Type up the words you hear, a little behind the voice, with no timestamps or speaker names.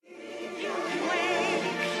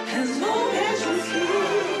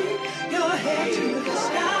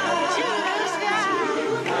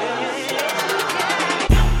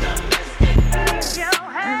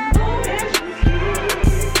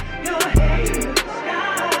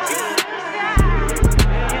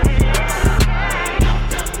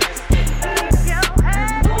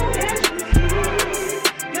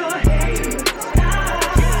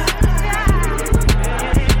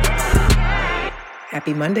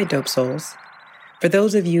Happy Monday, Dope Souls. For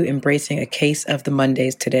those of you embracing a case of the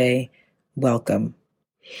Mondays today, welcome.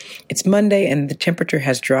 It's Monday and the temperature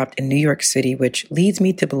has dropped in New York City, which leads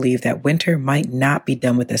me to believe that winter might not be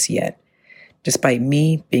done with us yet, despite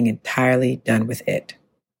me being entirely done with it.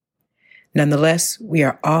 Nonetheless, we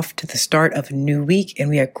are off to the start of a new week and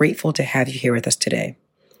we are grateful to have you here with us today.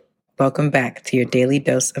 Welcome back to your daily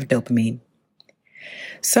dose of dopamine.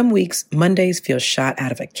 Some weeks, Mondays feel shot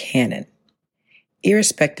out of a cannon.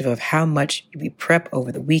 Irrespective of how much we prep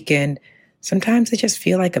over the weekend, sometimes they just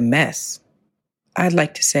feel like a mess. I'd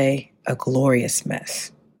like to say a glorious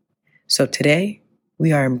mess. So today,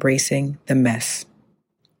 we are embracing the mess.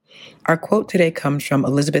 Our quote today comes from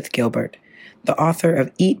Elizabeth Gilbert, the author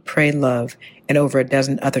of Eat, Pray, Love, and over a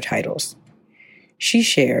dozen other titles. She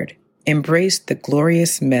shared, "Embrace the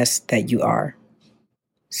glorious mess that you are."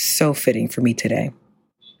 So fitting for me today.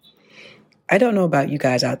 I don't know about you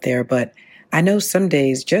guys out there, but I know some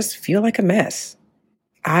days just feel like a mess.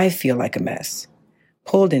 I feel like a mess,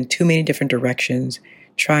 pulled in too many different directions,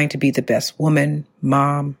 trying to be the best woman,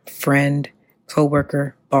 mom, friend,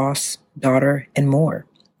 coworker, boss, daughter, and more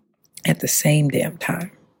at the same damn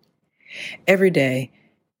time. Every day,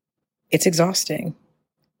 it's exhausting.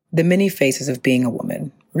 The many faces of being a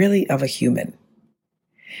woman, really of a human.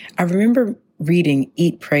 I remember reading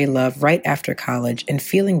Eat, Pray, Love right after college and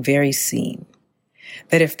feeling very seen.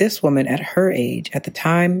 That if this woman at her age at the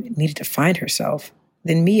time needed to find herself,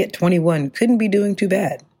 then me at 21 couldn't be doing too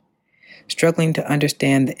bad. Struggling to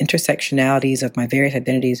understand the intersectionalities of my various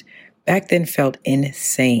identities back then felt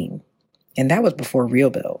insane. And that was before Real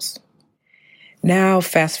Bills. Now,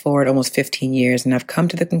 fast forward almost 15 years, and I've come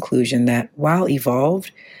to the conclusion that while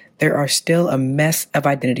evolved, there are still a mess of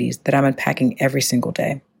identities that I'm unpacking every single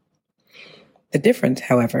day. The difference,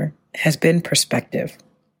 however, has been perspective.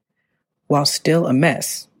 While still a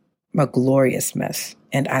mess, a glorious mess,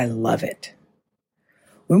 and I love it.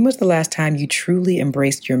 When was the last time you truly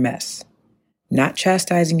embraced your mess? Not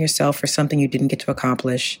chastising yourself for something you didn't get to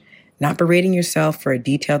accomplish, not berating yourself for a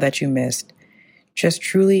detail that you missed, just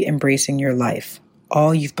truly embracing your life,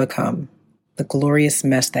 all you've become, the glorious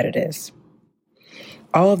mess that it is.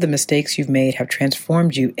 All of the mistakes you've made have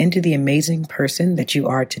transformed you into the amazing person that you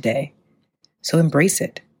are today. So embrace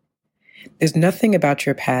it. There's nothing about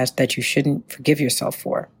your past that you shouldn't forgive yourself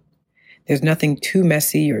for. There's nothing too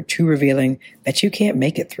messy or too revealing that you can't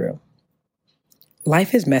make it through.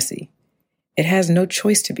 Life is messy. It has no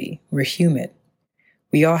choice to be. We're human.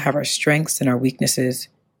 We all have our strengths and our weaknesses.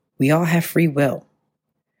 We all have free will.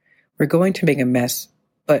 We're going to make a mess,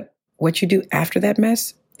 but what you do after that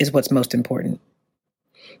mess is what's most important.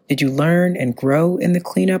 Did you learn and grow in the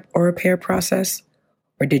cleanup or repair process,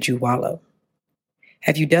 or did you wallow?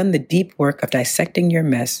 Have you done the deep work of dissecting your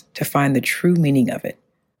mess to find the true meaning of it?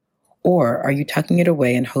 Or are you tucking it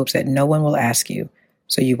away in hopes that no one will ask you,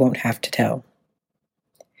 so you won't have to tell?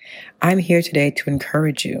 I'm here today to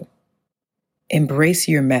encourage you. Embrace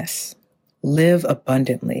your mess. Live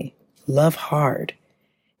abundantly. Love hard.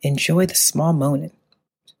 Enjoy the small moment.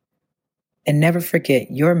 And never forget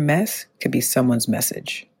your mess could be someone's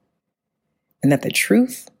message. And that the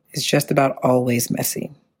truth is just about always messy.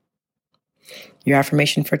 Your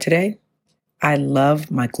affirmation for today: I love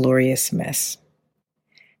my glorious mess.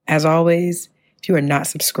 As always, if you are not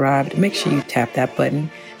subscribed, make sure you tap that button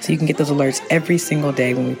so you can get those alerts every single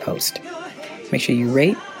day when we post. Make sure you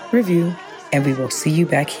rate, review, and we will see you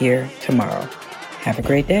back here tomorrow. Have a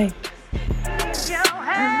great day.